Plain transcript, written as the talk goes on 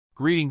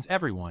Greetings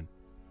everyone.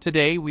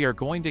 Today we are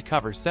going to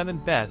cover 7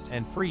 best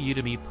and free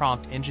Udemy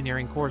prompt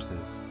engineering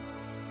courses.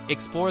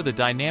 Explore the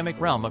dynamic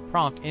realm of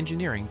prompt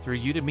engineering through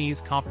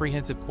Udemy's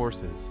comprehensive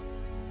courses.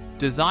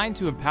 Designed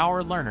to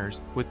empower learners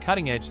with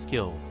cutting-edge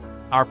skills,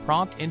 our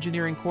prompt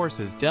engineering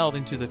courses delve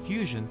into the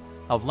fusion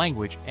of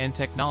language and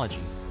technology.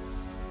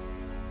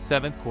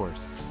 7th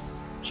course,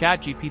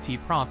 ChatGPT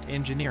Prompt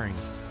Engineering,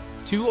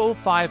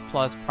 205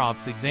 Plus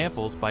Prompts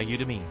Examples by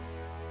Udemy.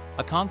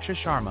 Akanksha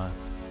Sharma,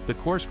 the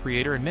course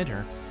creator and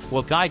mentor,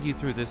 will guide you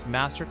through this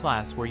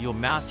masterclass where you'll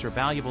master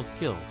valuable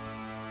skills.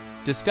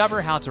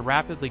 Discover how to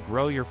rapidly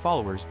grow your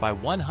followers by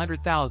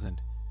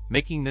 100,000,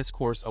 making this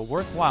course a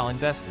worthwhile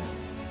investment.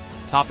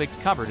 Topics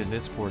covered in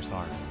this course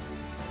are: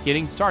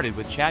 getting started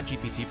with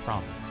ChatGPT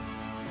prompts,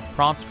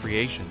 prompts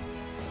creation,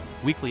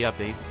 weekly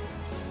updates.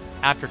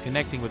 After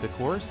connecting with the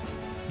course,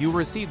 you'll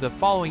receive the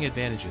following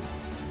advantages: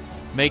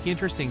 make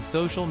interesting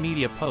social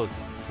media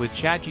posts with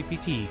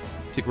ChatGPT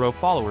to grow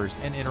followers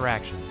and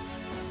interactions.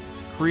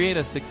 Create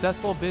a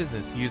successful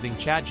business using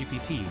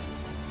ChatGPT,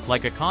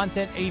 like a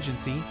content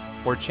agency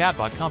or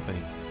chatbot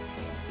company.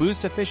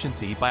 Boost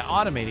efficiency by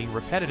automating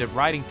repetitive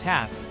writing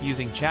tasks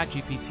using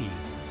ChatGPT,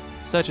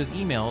 such as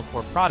emails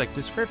or product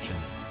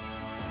descriptions.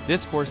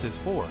 This course is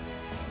for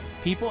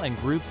people and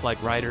groups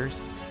like writers,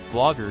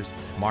 bloggers,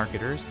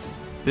 marketers,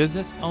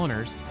 business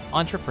owners,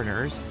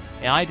 entrepreneurs,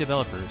 AI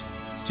developers,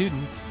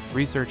 students,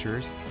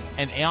 researchers,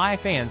 and AI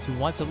fans who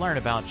want to learn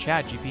about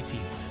ChatGPT.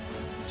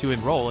 To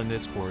enroll in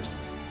this course,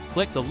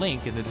 click the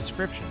link in the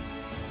description.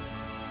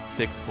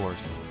 6th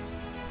course,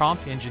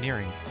 Prompt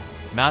Engineering,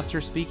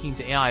 Master Speaking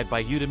to AI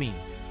by Udemy.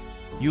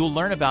 You will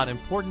learn about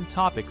important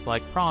topics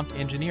like prompt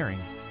engineering,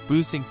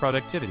 boosting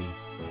productivity,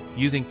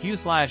 using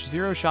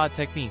few/zero-shot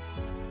techniques,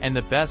 and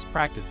the best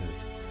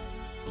practices.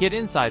 Get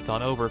insights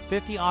on over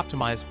 50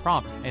 optimized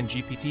prompts and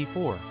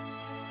GPT-4.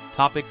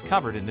 Topics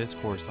covered in this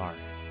course are: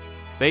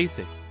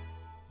 basics.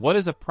 What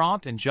is a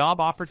prompt and job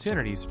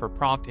opportunities for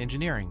prompt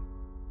engineering?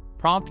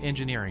 Prompt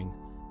engineering,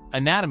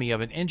 anatomy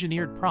of an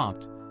engineered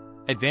prompt,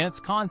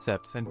 advanced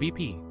concepts and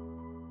BP.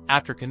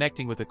 After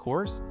connecting with the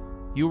course,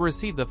 you will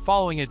receive the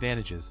following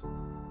advantages: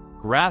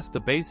 grasp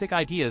the basic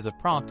ideas of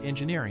prompt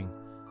engineering,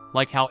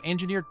 like how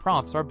engineered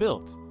prompts are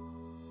built.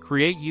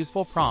 Create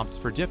useful prompts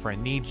for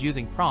different needs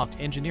using prompt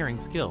engineering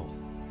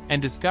skills,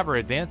 and discover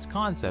advanced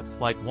concepts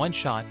like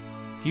one-shot,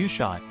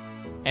 few-shot,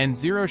 and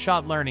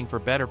zero-shot learning for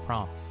better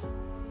prompts.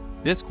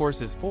 This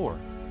course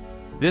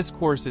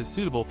is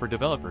suitable for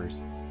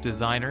developers,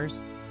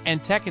 designers,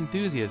 and tech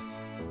enthusiasts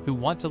who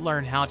want to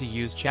learn how to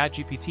use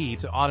ChatGPT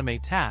to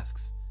automate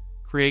tasks,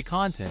 create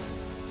content,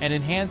 and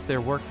enhance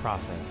their work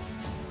process.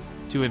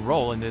 To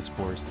enroll in this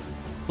course,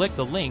 click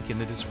the link in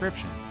the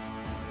description.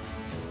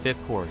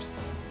 5th course,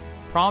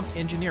 Prompt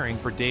Engineering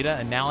for Data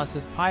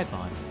Analysis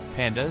Python,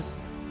 Pandas,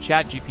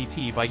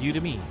 ChatGPT by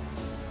Udemy.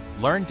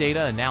 Learn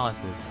data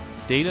analysis,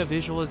 data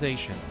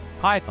visualization,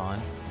 Python,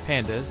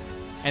 Pandas,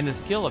 and the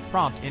skill of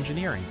prompt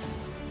engineering.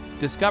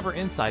 Discover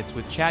insights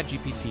with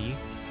ChatGPT,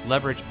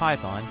 leverage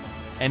Python,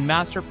 and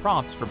master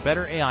prompts for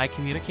better AI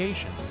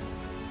communication.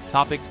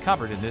 Topics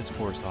covered in this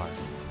course are: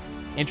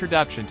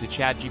 introduction to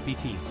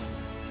ChatGPT,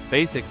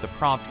 basics of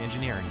prompt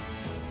engineering,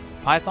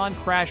 Python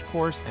crash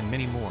course, and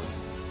many more.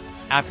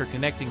 After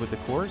connecting with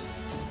the course,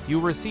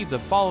 you'll receive the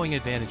following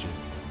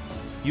advantages: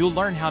 you'll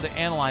learn how to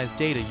analyze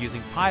data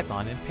using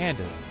Python and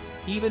Pandas,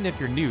 even if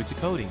you're new to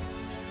coding.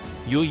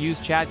 You'll use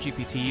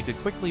ChatGPT to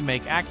quickly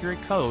make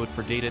accurate code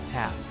for data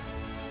tasks.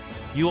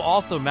 You'll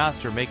also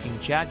master making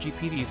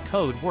ChatGPT's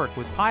code work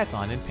with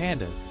Python and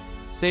Pandas,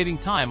 saving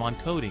time on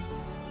coding.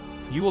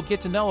 You will get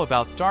to know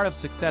about startup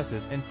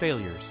successes and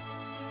failures.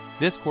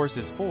 This course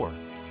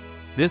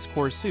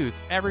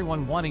suits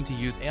everyone wanting to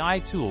use AI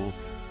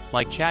tools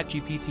like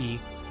ChatGPT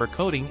for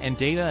coding and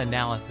data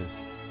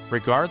analysis,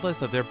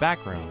 regardless of their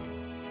background.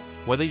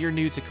 Whether you're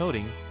new to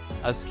coding,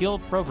 a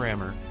skilled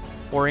programmer,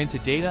 or into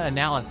data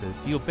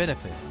analysis, you'll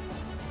benefit.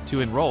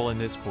 To enroll in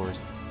this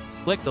course,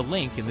 click the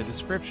link in the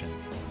description.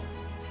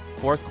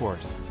 4th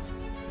course,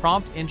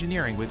 Prompt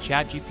Engineering with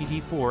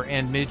ChatGPT-4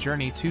 and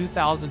Midjourney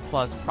 2000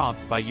 Plus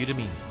Prompts by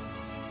Udemy.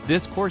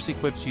 This course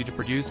equips you to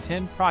produce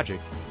 10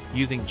 projects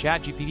using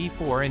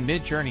ChatGPT-4 and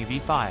Midjourney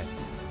v5.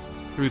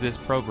 Through this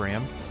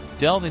program,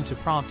 delve into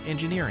prompt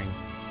engineering,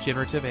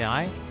 generative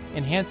AI,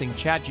 enhancing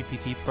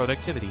ChatGPT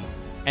productivity,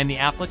 and the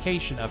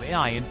application of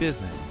AI in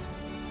business.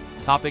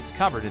 Topics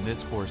covered in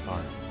this course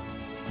are: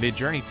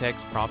 Midjourney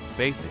text prompts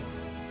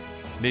basics,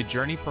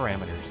 Midjourney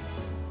parameters,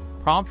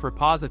 prompt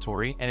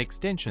repository and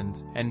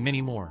extensions, and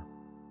many more.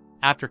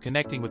 After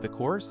connecting with the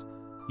course,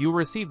 you will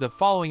receive the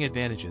following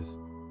advantages: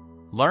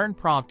 learn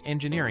prompt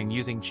engineering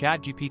using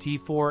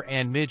ChatGPT-4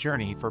 and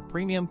Midjourney for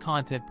premium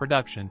content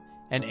production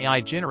and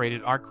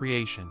AI-generated art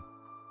creation.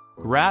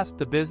 Grasp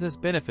the business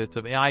benefits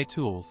of AI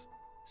tools,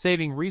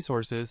 saving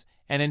resources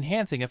and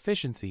enhancing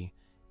efficiency,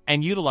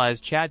 and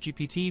utilize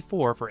ChatGPT-4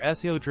 for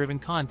SEO-driven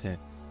content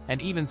and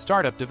even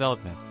startup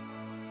development.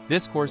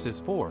 This course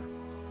is for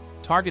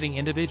targeting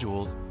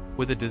individuals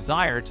with a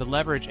desire to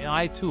leverage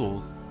AI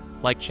tools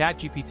like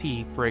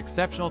ChatGPT for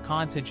exceptional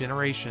content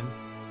generation,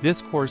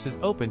 This course is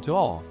open to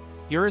all,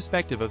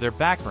 irrespective of their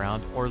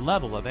background or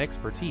level of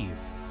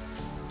expertise.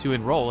 To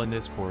enroll in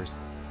this course,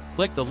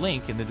 click the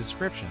link in the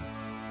description.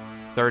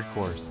 Third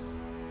course,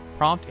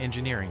 Prompt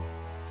Engineering,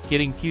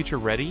 Getting Future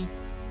Ready,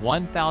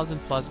 1000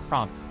 Plus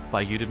Prompts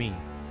by Udemy.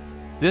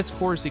 This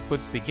course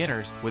equips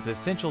beginners with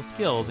essential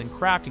skills in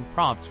crafting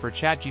prompts for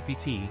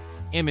ChatGPT,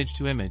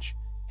 image-to-image,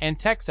 and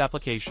text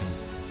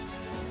applications.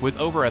 With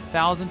over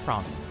 1,000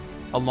 prompts,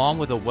 along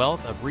with a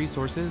wealth of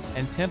resources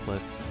and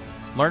templates,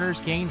 learners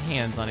gain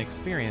hands-on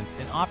experience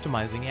in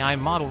optimizing AI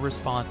model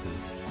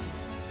responses.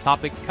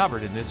 Topics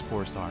covered in this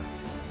course are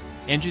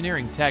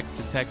engineering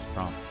text-to-text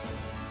prompts,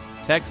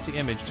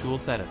 text-to-image tool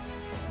setups,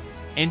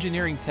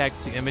 engineering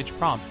text-to-image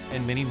prompts,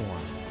 and many more.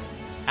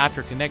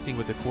 After connecting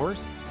with the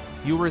course,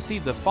 you will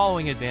receive the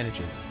following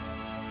advantages.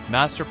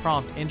 Master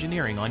prompt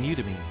engineering on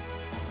Udemy.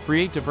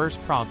 Create diverse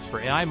prompts for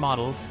AI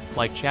models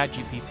like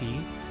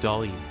ChatGPT,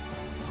 DALL-E.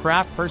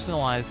 Craft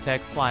personalized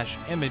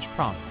text/image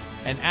prompts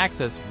and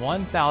access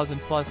 1,000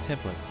 plus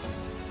templates.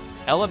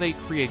 Elevate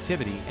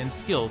creativity and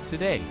skills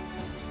today.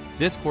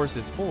 This course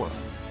is for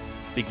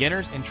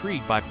beginners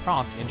intrigued by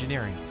prompt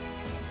engineering,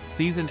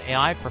 seasoned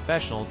AI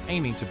professionals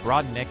aiming to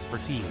broaden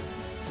expertise,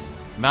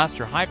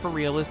 master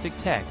hyper-realistic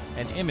text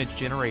and image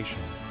generation.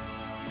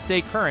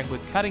 Stay current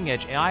with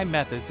cutting-edge AI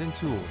methods and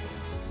tools.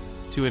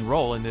 To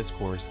enroll in this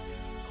course,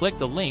 click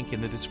the link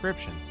in the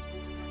description.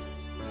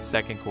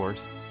 Second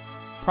course,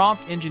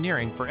 Prompt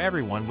Engineering for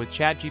Everyone with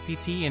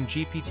ChatGPT and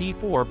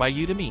GPT-4 by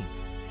Udemy.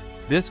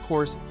 This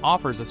course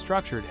offers a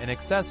structured and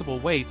accessible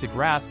way to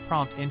grasp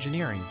prompt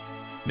engineering,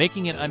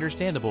 making it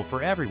understandable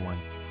for everyone,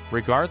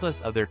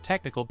 regardless of their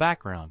technical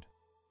background.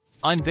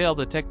 Unveil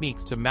the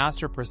techniques to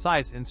master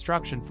precise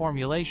instruction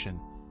formulation,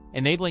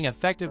 enabling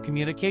effective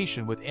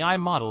communication with AI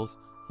models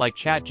like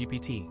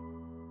ChatGPT.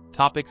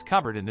 Topics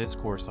covered in this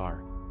course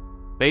are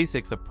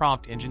basics of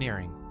prompt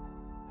engineering,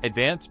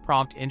 advanced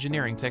prompt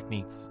engineering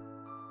techniques,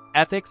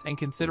 ethics and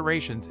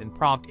considerations in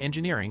prompt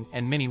engineering,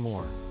 and many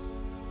more.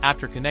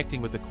 After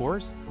connecting with the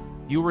course,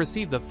 you will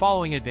receive the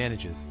following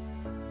advantages.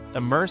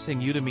 Immerse in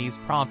Udemy's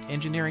prompt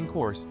engineering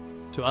course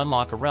to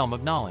unlock a realm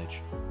of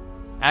knowledge.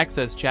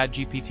 Access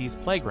ChatGPT's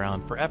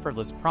playground for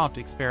effortless prompt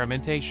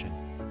experimentation.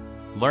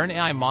 Learn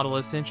AI model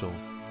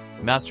essentials,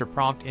 master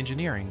prompt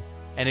engineering,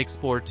 and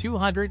explore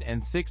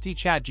 260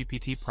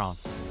 ChatGPT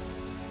prompts.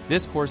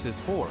 This course is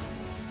for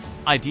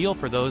ideal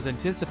for those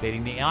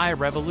anticipating the AI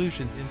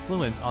revolution's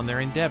influence on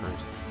their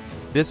endeavors.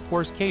 This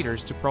course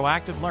caters to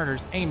proactive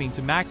learners aiming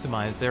to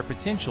maximize their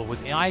potential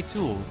with AI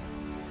tools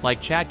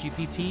like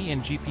ChatGPT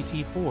and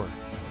GPT-4.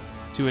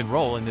 To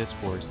enroll in this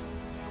course,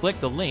 click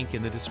the link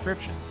in the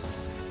description.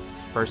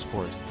 First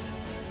course,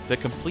 the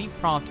Complete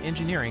Prompt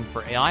Engineering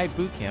for AI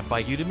Bootcamp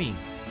by Udemy.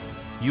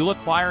 You'll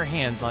acquire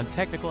hands-on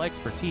technical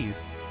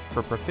expertise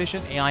for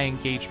proficient AI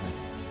engagement.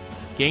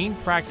 Gain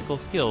practical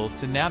skills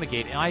to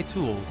navigate AI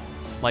tools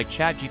like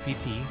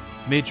ChatGPT,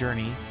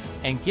 Midjourney,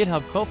 and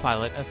GitHub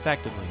Copilot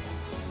effectively.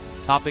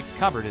 Topics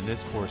covered in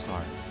this course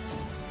are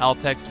AI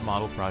text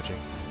model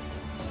projects,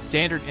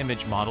 standard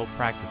image model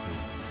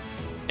practices,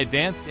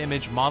 advanced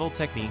image model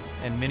techniques,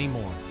 and many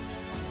more.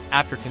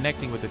 After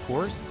connecting with the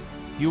course,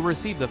 you'll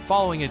receive the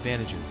following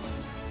advantages.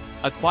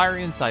 Acquire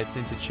insights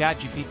into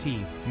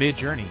ChatGPT,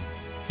 Midjourney,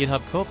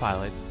 GitHub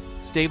Copilot,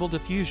 Stable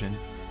Diffusion,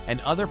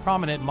 and other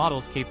prominent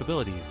models'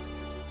 capabilities.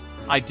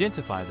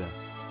 Identify the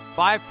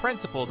 5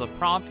 principles of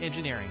prompt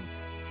engineering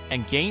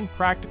and gain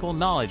practical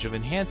knowledge of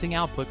enhancing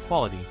output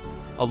quality,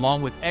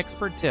 along with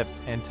expert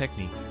tips and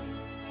techniques.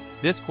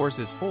 This course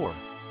is for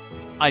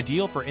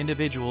ideal for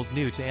individuals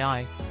new to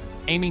AI,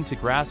 aiming to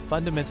grasp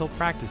fundamental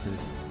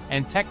practices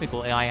and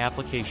technical AI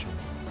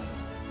applications.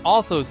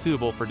 Also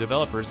suitable for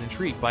developers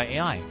intrigued by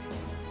AI,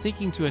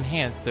 seeking to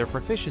enhance their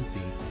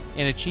proficiency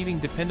in achieving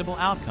dependable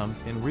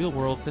outcomes in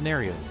real-world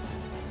scenarios.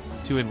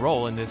 To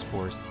enroll in this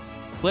course,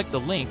 click the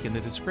link in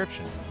the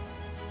description.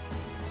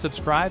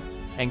 Subscribe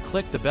and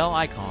click the bell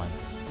icon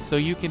so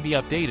you can be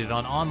updated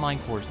on online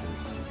courses.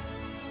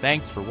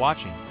 Thanks for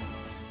watching.